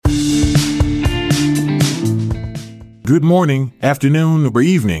Good morning, afternoon, or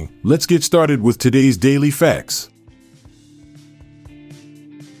evening. Let's get started with today's daily facts.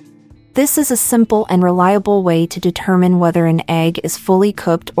 This is a simple and reliable way to determine whether an egg is fully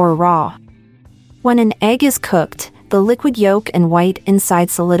cooked or raw. When an egg is cooked, the liquid yolk and white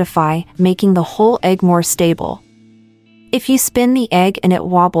inside solidify, making the whole egg more stable. If you spin the egg and it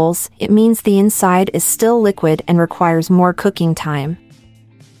wobbles, it means the inside is still liquid and requires more cooking time.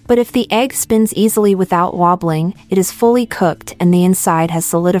 But if the egg spins easily without wobbling, it is fully cooked and the inside has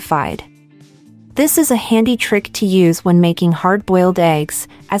solidified. This is a handy trick to use when making hard-boiled eggs,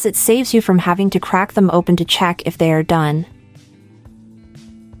 as it saves you from having to crack them open to check if they are done.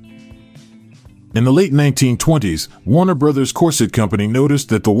 In the late 1920s, Warner Brothers Corset Company noticed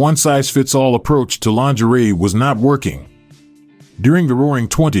that the one-size-fits-all approach to lingerie was not working. During the Roaring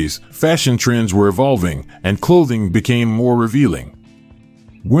 '20s, fashion trends were evolving, and clothing became more revealing.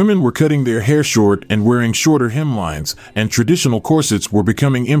 Women were cutting their hair short and wearing shorter hemlines, and traditional corsets were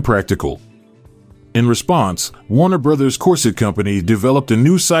becoming impractical. In response, Warner Brothers Corset Company developed a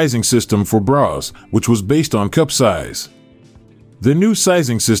new sizing system for bras, which was based on cup size. The new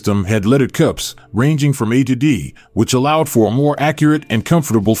sizing system had lettered cups, ranging from A to D, which allowed for a more accurate and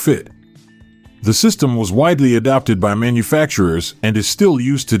comfortable fit. The system was widely adopted by manufacturers and is still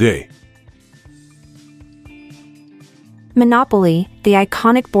used today. Monopoly, the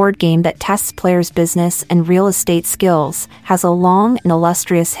iconic board game that tests players' business and real estate skills, has a long and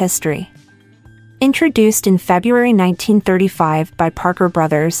illustrious history. Introduced in February 1935 by Parker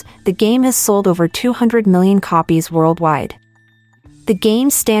Brothers, the game has sold over 200 million copies worldwide. The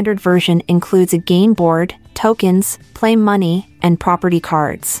game's standard version includes a game board, tokens, play money, and property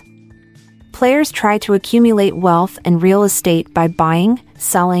cards. Players try to accumulate wealth and real estate by buying,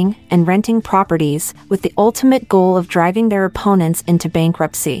 selling, and renting properties, with the ultimate goal of driving their opponents into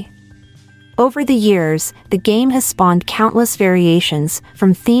bankruptcy. Over the years, the game has spawned countless variations,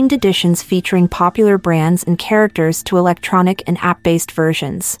 from themed editions featuring popular brands and characters to electronic and app-based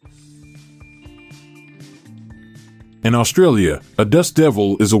versions. In Australia, a dust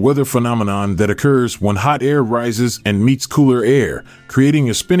devil is a weather phenomenon that occurs when hot air rises and meets cooler air,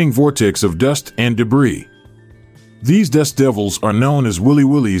 creating a spinning vortex of dust and debris. These dust devils are known as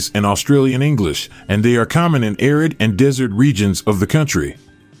willy-willies in Australian English, and they are common in arid and desert regions of the country.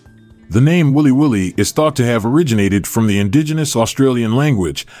 The name willy-willy is thought to have originated from the indigenous Australian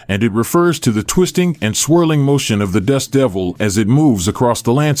language, and it refers to the twisting and swirling motion of the dust devil as it moves across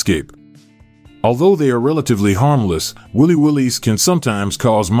the landscape. Although they are relatively harmless, willy-willies can sometimes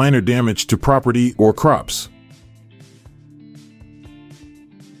cause minor damage to property or crops.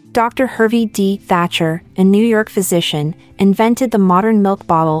 Dr. Hervey D. Thatcher, a New York physician, invented the modern milk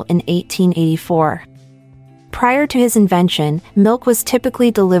bottle in 1884. Prior to his invention, milk was typically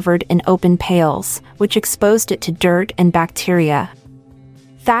delivered in open pails, which exposed it to dirt and bacteria.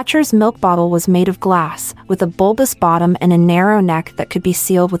 Thatcher's milk bottle was made of glass, with a bulbous bottom and a narrow neck that could be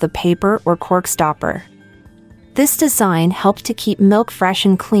sealed with a paper or cork stopper. This design helped to keep milk fresh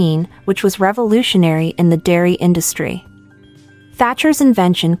and clean, which was revolutionary in the dairy industry. Thatcher's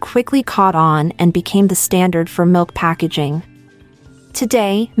invention quickly caught on and became the standard for milk packaging.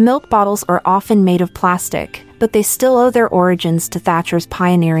 Today, milk bottles are often made of plastic, but they still owe their origins to Thatcher's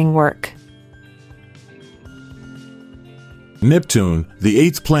pioneering work. Neptune, the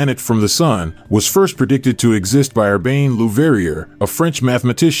eighth planet from the Sun, was first predicted to exist by Urbain Le Verrier, a French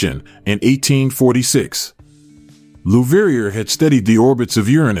mathematician, in 1846. Le Verrier had studied the orbits of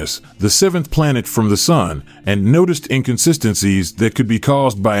Uranus, the seventh planet from the Sun, and noticed inconsistencies that could be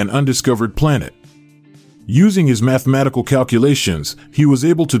caused by an undiscovered planet. Using his mathematical calculations, he was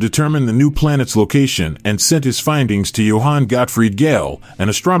able to determine the new planet's location and sent his findings to Johann Gottfried Galle, an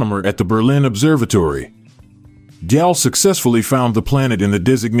astronomer at the Berlin Observatory. Galle successfully found the planet in the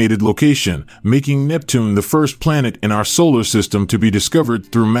designated location, making Neptune the first planet in our solar system to be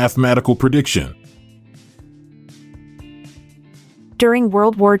discovered through mathematical prediction. During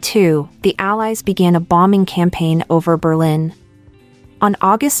World War II, the Allies began a bombing campaign over Berlin. On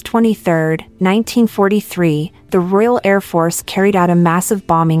August 23, 1943, the Royal Air Force carried out a massive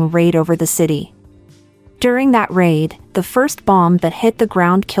bombing raid over the city. During that raid, the first bomb that hit the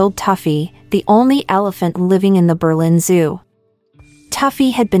ground killed Tuffy, the only elephant living in the Berlin Zoo.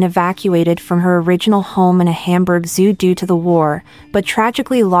 Tuffy had been evacuated from her original home in a Hamburg zoo due to the war, but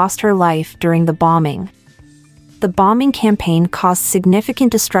tragically lost her life during the bombing. The bombing campaign caused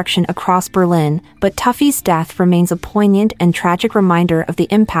significant destruction across Berlin, but Tuffy's death remains a poignant and tragic reminder of the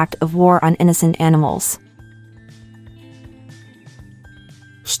impact of war on innocent animals.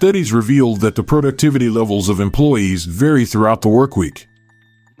 Studies revealed that the productivity levels of employees vary throughout the workweek.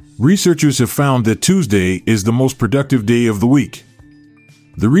 Researchers have found that Tuesday is the most productive day of the week.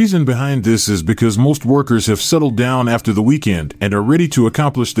 The reason behind this is because most workers have settled down after the weekend and are ready to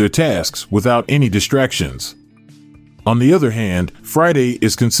accomplish their tasks without any distractions. On the other hand, Friday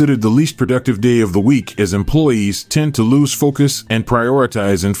is considered the least productive day of the week as employees tend to lose focus and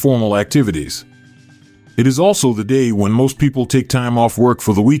prioritize informal activities. It is also the day when most people take time off work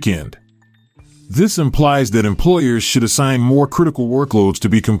for the weekend. This implies that employers should assign more critical workloads to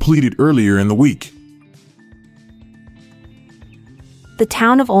be completed earlier in the week. The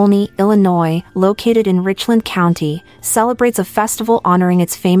town of Olney, Illinois, located in Richland County, celebrates a festival honoring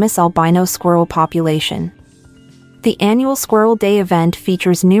its famous albino squirrel population. The annual Squirrel Day event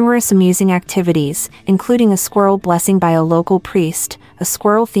features numerous amusing activities, including a squirrel blessing by a local priest, a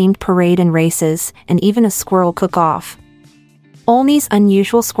squirrel-themed parade and races, and even a squirrel cook-off. Olney's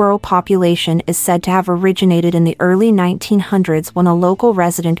unusual squirrel population is said to have originated in the early 1900s when a local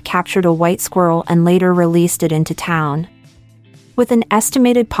resident captured a white squirrel and later released it into town. With an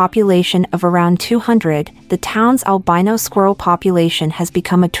estimated population of around 200, the town's albino squirrel population has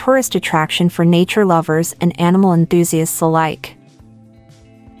become a tourist attraction for nature lovers and animal enthusiasts alike.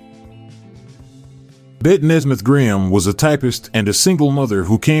 Bette Nesmith Graham was a typist and a single mother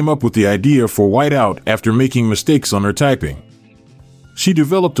who came up with the idea for whiteout after making mistakes on her typing. She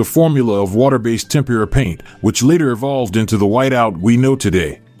developed a formula of water-based tempera paint, which later evolved into the whiteout we know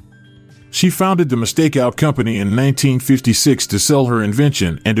today. She founded the Mistake-Out Company in 1956 to sell her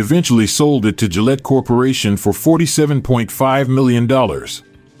invention and eventually sold it to Gillette Corporation for $47.5 million.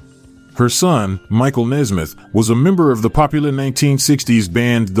 Her son, Michael Nesmith, was a member of the popular 1960s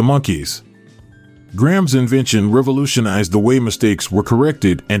band The Monkees. Graham's invention revolutionized the way mistakes were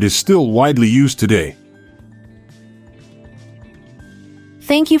corrected and is still widely used today.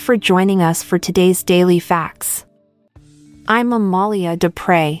 Thank you for joining us for today's Daily Facts. I'm Amalia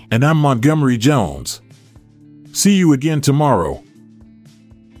Dupre. And I'm Montgomery Jones. See you again tomorrow.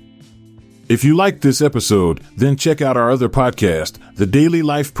 If you liked this episode, then check out our other podcast, the Daily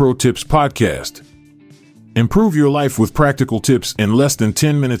Life Pro Tips Podcast. Improve your life with practical tips in less than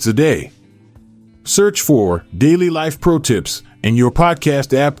 10 minutes a day. Search for Daily Life Pro Tips in your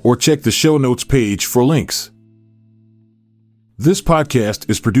podcast app or check the show notes page for links. This podcast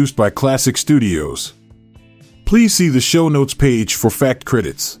is produced by Classic Studios. Please see the show notes page for fact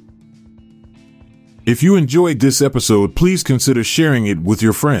credits. If you enjoyed this episode, please consider sharing it with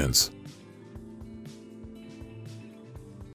your friends.